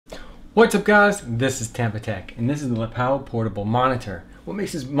What's up guys, this is Tampatec and this is the Lepow portable monitor. What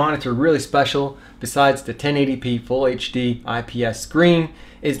makes this monitor really special, besides the 1080p Full HD IPS screen,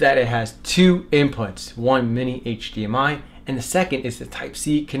 is that it has two inputs, one mini HDMI and the second is the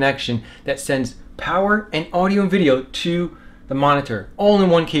Type-C connection that sends power and audio and video to the monitor, all in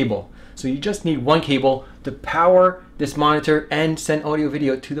one cable. So you just need one cable to power this monitor and send audio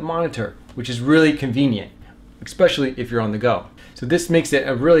video to the monitor, which is really convenient, especially if you're on the go. So this makes it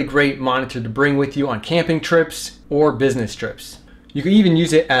a really great monitor to bring with you on camping trips or business trips. You can even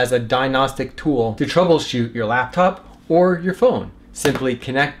use it as a diagnostic tool to troubleshoot your laptop or your phone. Simply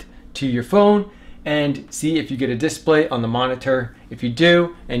connect to your phone and see if you get a display on the monitor. If you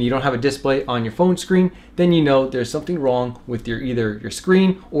do and you don't have a display on your phone screen, then you know there's something wrong with either your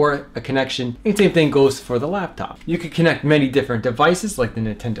screen or a connection. And same thing goes for the laptop. You can connect many different devices like the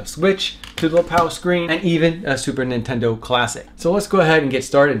Nintendo Switch to the Lepow screen and even a Super Nintendo Classic. So let's go ahead and get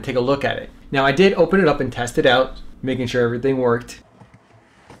started and take a look at it. Now I did open it up and test it out, making sure everything worked.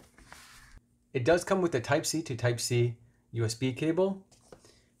 It does come with a Type-C to Type-C USB cable.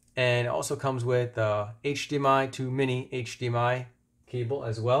 And it also comes with a HDMI to mini HDMI cable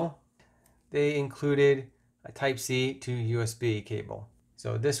as well. They included a Type-C to USB cable.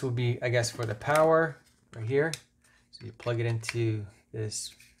 So this will be, I guess, for the power right here. So you plug it into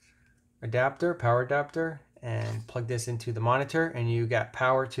this adapter, power adapter, and plug this into the monitor and you got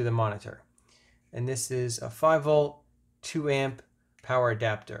power to the monitor. And this is a 5 volt, 2 amp power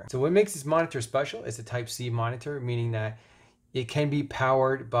adapter. So what makes this monitor special is a Type-C monitor, meaning that it can be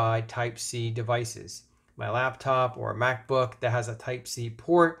powered by Type-C devices. My laptop or a MacBook that has a Type-C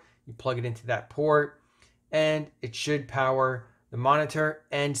port, you plug it into that port and it should power the monitor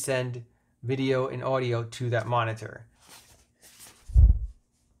and send video and audio to that monitor.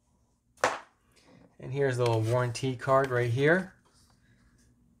 And here's the little warranty card right here.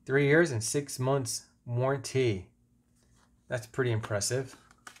 3 years and 6 months warranty. That's pretty impressive.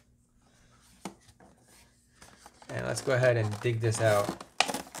 And let's go ahead and dig this out.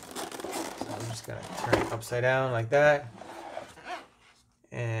 So I'm just gonna turn it upside down like that.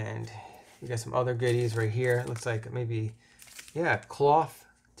 And we got some other goodies right here. It looks like maybe, yeah, cloth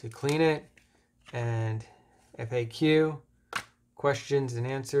to clean it. And FAQ, questions and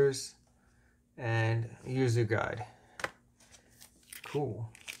answers, and user guide. Cool.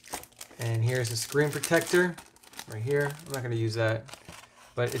 And here's a screen protector right here. I'm not gonna use that,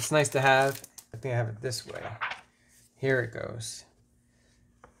 but it's nice to have. I think I have it this way. Here it goes.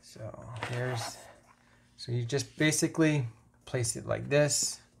 So you just basically place it like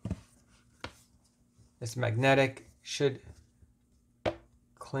this. It's magnetic, should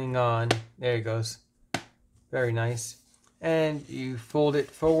cling on. There it goes. Very nice. And you fold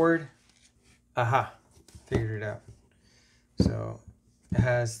it forward. Aha, figured it out. So it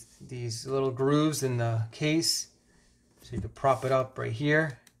has these little grooves in the case. So you can prop it up right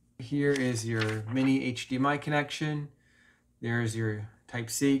here. Here is your mini HDMI connection. There's your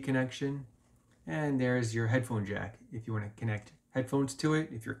Type-C connection. And there's your headphone jack. If you want to connect headphones to it,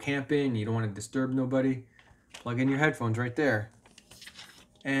 if you're camping, you don't want to disturb nobody, plug in your headphones right there.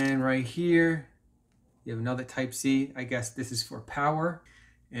 And right here, you have another Type-C. I guess this is for power.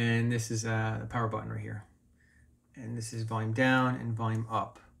 And this is the power button right here. And this is volume down and volume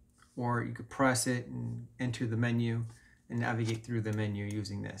up. Or you could press it and enter the menu and navigate through the menu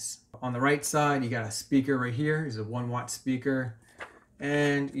using this. On the right side, you got a speaker right here. It's a 1 watt speaker.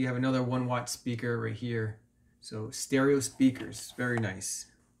 And you have another 1 watt speaker right here. So stereo speakers, very nice.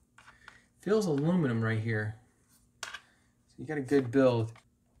 Feels aluminum right here. So you got a good build.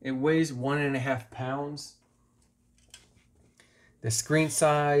 It weighs 1.5 pounds. The screen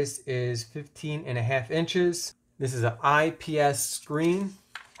size is 15.5 inches. This is an IPS screen.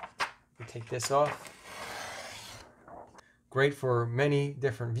 You can take this off. Great for many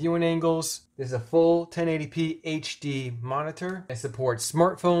different viewing angles. This is a full 1080p HD monitor. It supports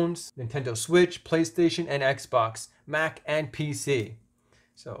smartphones, Nintendo Switch, PlayStation, and Xbox, Mac, and PC.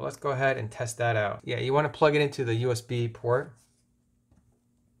 So let's go ahead and test that out. Yeah, you want to plug it into the USB port.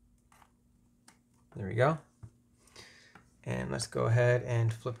 There we go. And let's go ahead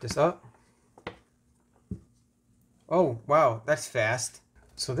and flip this up. Oh, wow, that's fast.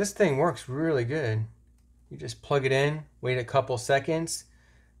 So this thing works really good. You just plug it in, wait a couple seconds,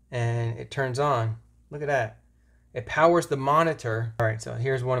 and it turns on. Look at that. It powers the monitor. All right, so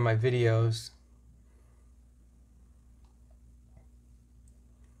here's one of my videos.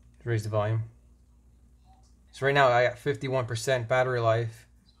 Raise the volume. So right now I got 51% battery life,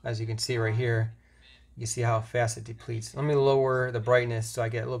 as you can see right here. You see how fast it depletes. Let me lower the brightness so I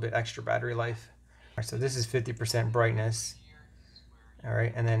get a little bit extra battery life. All right, so this is 50% brightness. All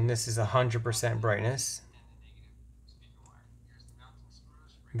right, and then this is 100% brightness.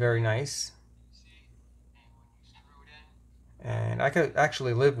 Very nice. And I could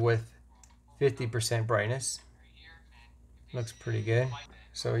actually live with 50% brightness. Looks pretty good.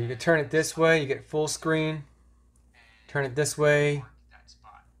 So you could turn it this way, you get full screen. Turn it this way,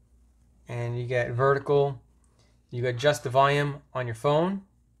 and you get vertical. You can adjust the volume on your phone.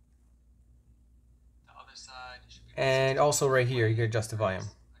 And also right here, you can adjust the volume.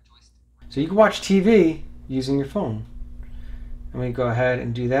 So you can watch TV using your phone. Let me go ahead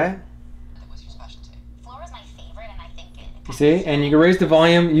and do that. You see? And you can raise the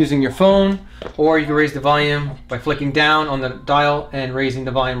volume using your phone, or you can raise the volume by flicking down on the dial and raising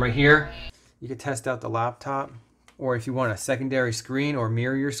the volume right here. You can test out the laptop, or if you want a secondary screen or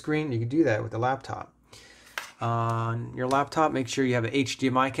mirror your screen, you can do that with the laptop. On your laptop, make sure you have an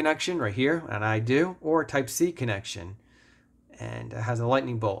HDMI connection right here, and I do, or a Type-C connection. And it has a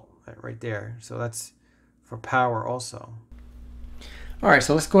lightning bolt right there, so that's for power also. Alright,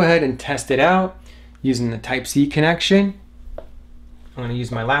 so let's go ahead and test it out using the Type-C connection. I'm going to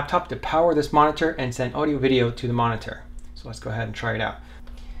use my laptop to power this monitor and send audio video to the monitor. So let's go ahead and try it out.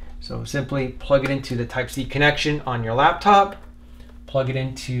 So simply plug it into the Type-C connection on your laptop, plug it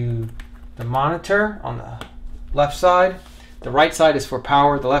into the monitor on the left side. The right side is for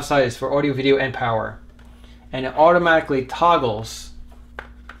power, the left side is for audio, video, and power. And it automatically toggles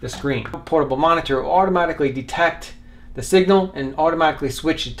the screen. A portable monitor will automatically detect the signal and automatically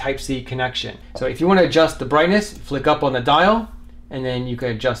switch to Type-C connection. So if you want to adjust the brightness, flick up on the dial, and then you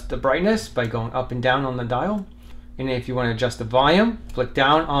can adjust the brightness by going up and down on the dial. And if you want to adjust the volume, flick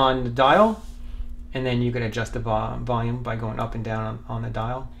down on the dial, and then you can adjust the volume by going up and down on the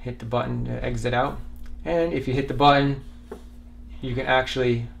dial. Hit the button to exit out. And if you hit the button, you can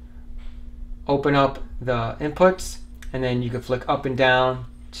actually open up the inputs, and then you can flick up and down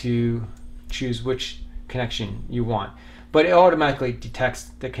to choose which connection you want. But it automatically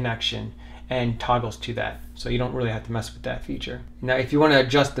detects the connection and toggles to that, so you don't really have to mess with that feature. Now if you want to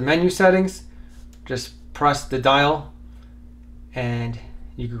adjust the menu settings, just press the dial and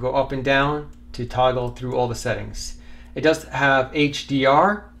you can go up and down to toggle through all the settings. It does have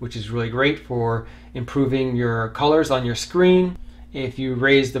HDR, which is really great for improving your colors on your screen. If you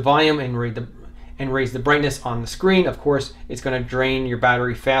raise the volume and raise the brightness on the screen, of course, it's going to drain your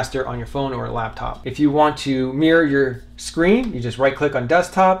battery faster on your phone or laptop. If you want to mirror your screen, you just right click on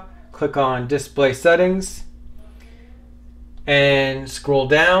desktop, click on display settings, and scroll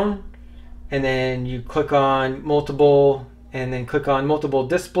down, and then you click on multiple, and then click on multiple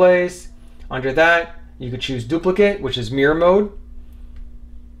displays. Under that, you could choose duplicate, which is mirror mode,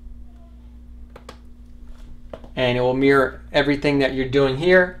 and it will mirror everything that you're doing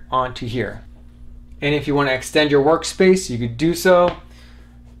here onto here. And if you want to extend your workspace, you could do so.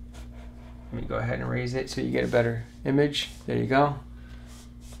 Let me go ahead and raise it so you get a better image. There you go.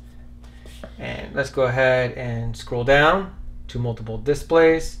 And let's go ahead and scroll down to multiple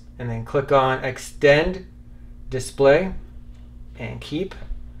displays, and then click on extend display and keep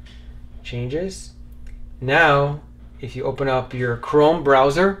changes. Now, if you open up your Chrome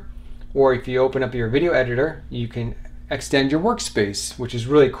browser, or if you open up your video editor, you can extend your workspace, which is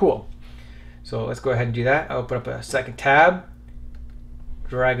really cool. So let's go ahead and do that. I'll open up a second tab,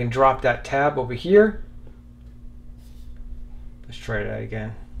 drag and drop that tab over here. Let's try that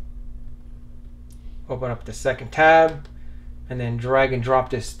again. Open up the second tab, and then drag and drop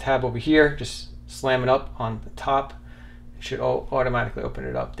this tab over here. Just slam it up on the top. It should automatically open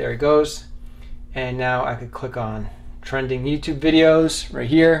it up. There it goes. And now I could click on trending YouTube videos right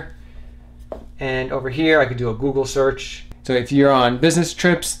here. And over here I could do a Google search. So if you're on business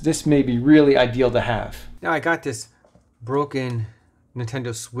trips, this may be really ideal to have. Now I got this broken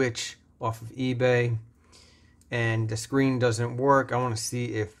Nintendo Switch off of eBay, and the screen doesn't work. I want to see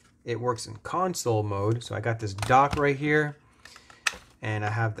if it works in console mode. So I got this dock right here, and I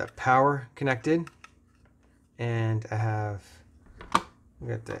have the power connected, and I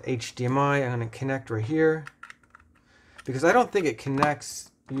got the HDMI. I'm going to connect right here because I don't think it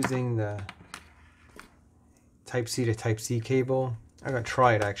connects using the Type-C to Type-C cable. I'm going to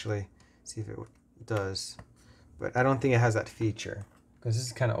try it actually, see if it does, but I don't think it has that feature because this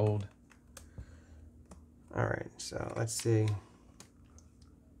is kind of old. Alright, so let's see.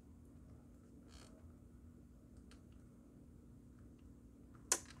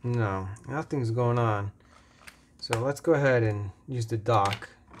 No, nothing's going on. So let's go ahead and use the dock.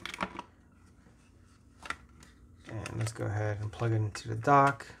 And let's go ahead and plug it into the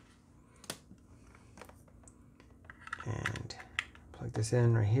dock. And plug this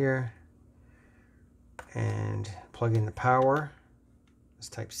in right here. And plug in the power. this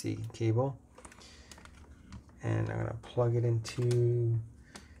Type-C cable. And I'm going to plug it into,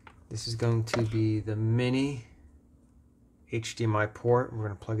 this is going to be the mini HDMI port we're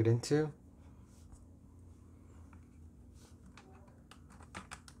going to plug it into.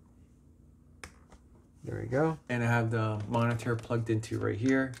 There we go. And I have the monitor plugged into right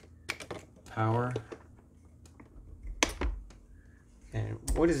here. Power. And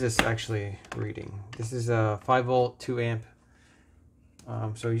what is this actually reading? This is a 5 volt, 2 amp.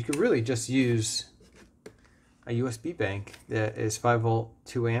 So you could really just use a USB bank that is 5 volt,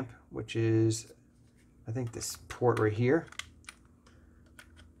 2 amp, which is, I think, this port right here.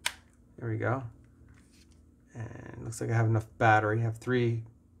 There we go. And it looks like I have enough battery. I have 3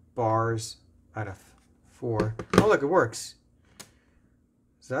 bars out of 4. Oh, look, it works.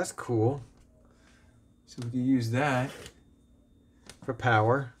 So that's cool. So we can use that for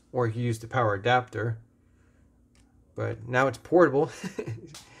power, or you can use the power adapter. But now it's portable.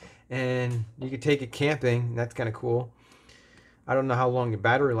 And you can take it camping. That's kind of cool. I don't know how long your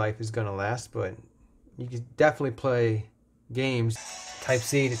battery life is going to last, but you can definitely play games.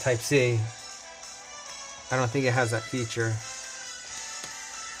 Type-C to Type-C. I don't think it has that feature.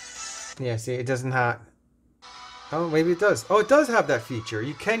 Yeah, see, it doesn't have... Oh, maybe it does. Oh, it does have that feature.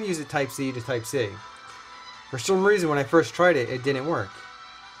 You can use a Type-C to Type-C. For some reason, when I first tried it, it didn't work.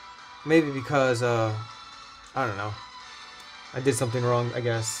 Maybe because, I don't know. I did something wrong, I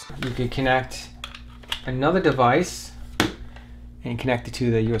guess. You could connect another device and connect it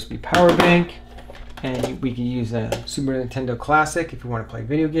to the USB power bank. And we can use a Super Nintendo Classic if you want to play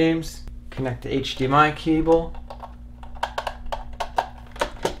video games. Connect the HDMI cable.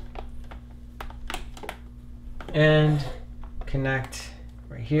 And connect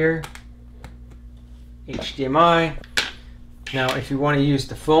right here. HDMI. Now, if you want to use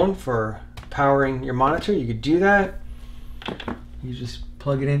the phone for powering your monitor, you could do that. You just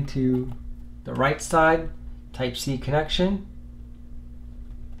plug it into the right side, Type-C connection.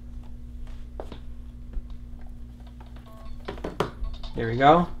 There we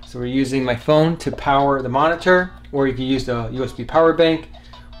go. So we're using my phone to power the monitor, or you can use the USB power bank,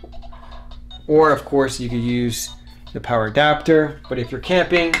 or of course you could use the power adapter. But if you're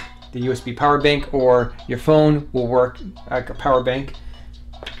camping, the USB power bank or your phone will work like a power bank.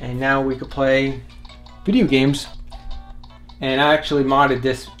 And now we could play video games. And I actually modded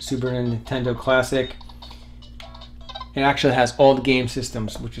this Super Nintendo Classic. It actually has all the game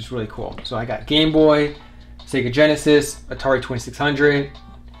systems, which is really cool. So I got Game Boy, Sega Genesis, Atari 2600,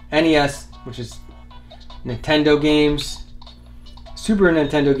 NES, which is Nintendo games, Super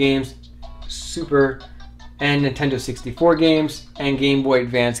Nintendo games, Super and Nintendo 64 games, and Game Boy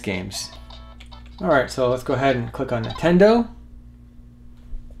Advance games. Alright, so let's go ahead and click on Nintendo.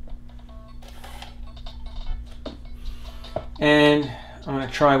 And I'm going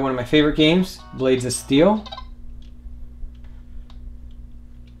to try one of my favorite games, Blades of Steel.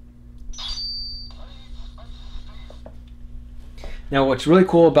 Now what's really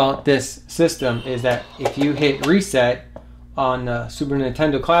cool about this system is that if you hit reset on the Super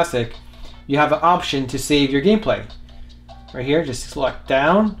Nintendo Classic, you have an option to save your gameplay. Right here, just select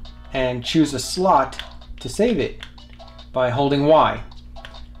down and choose a slot to save it by holding Y.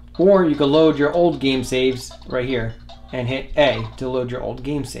 Or you can load your old game saves right here and hit A to load your old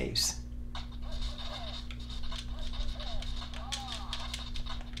game saves.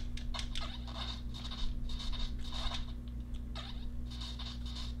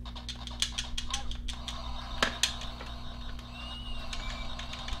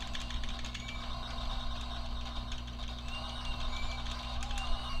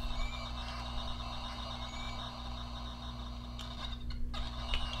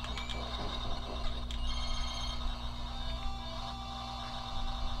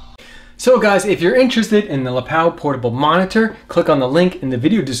 So guys, if you're interested in the Lepow portable monitor, click on the link in the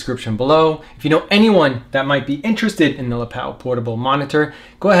video description below. If you know anyone that might be interested in the Lepow portable monitor,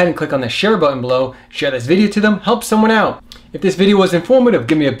 go ahead and click on the share button below, share this video to them, help someone out. If this video was informative,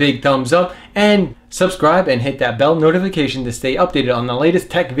 give me a big thumbs up and subscribe and hit that bell notification to stay updated on the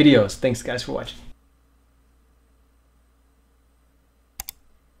latest tech videos. Thanks guys for watching.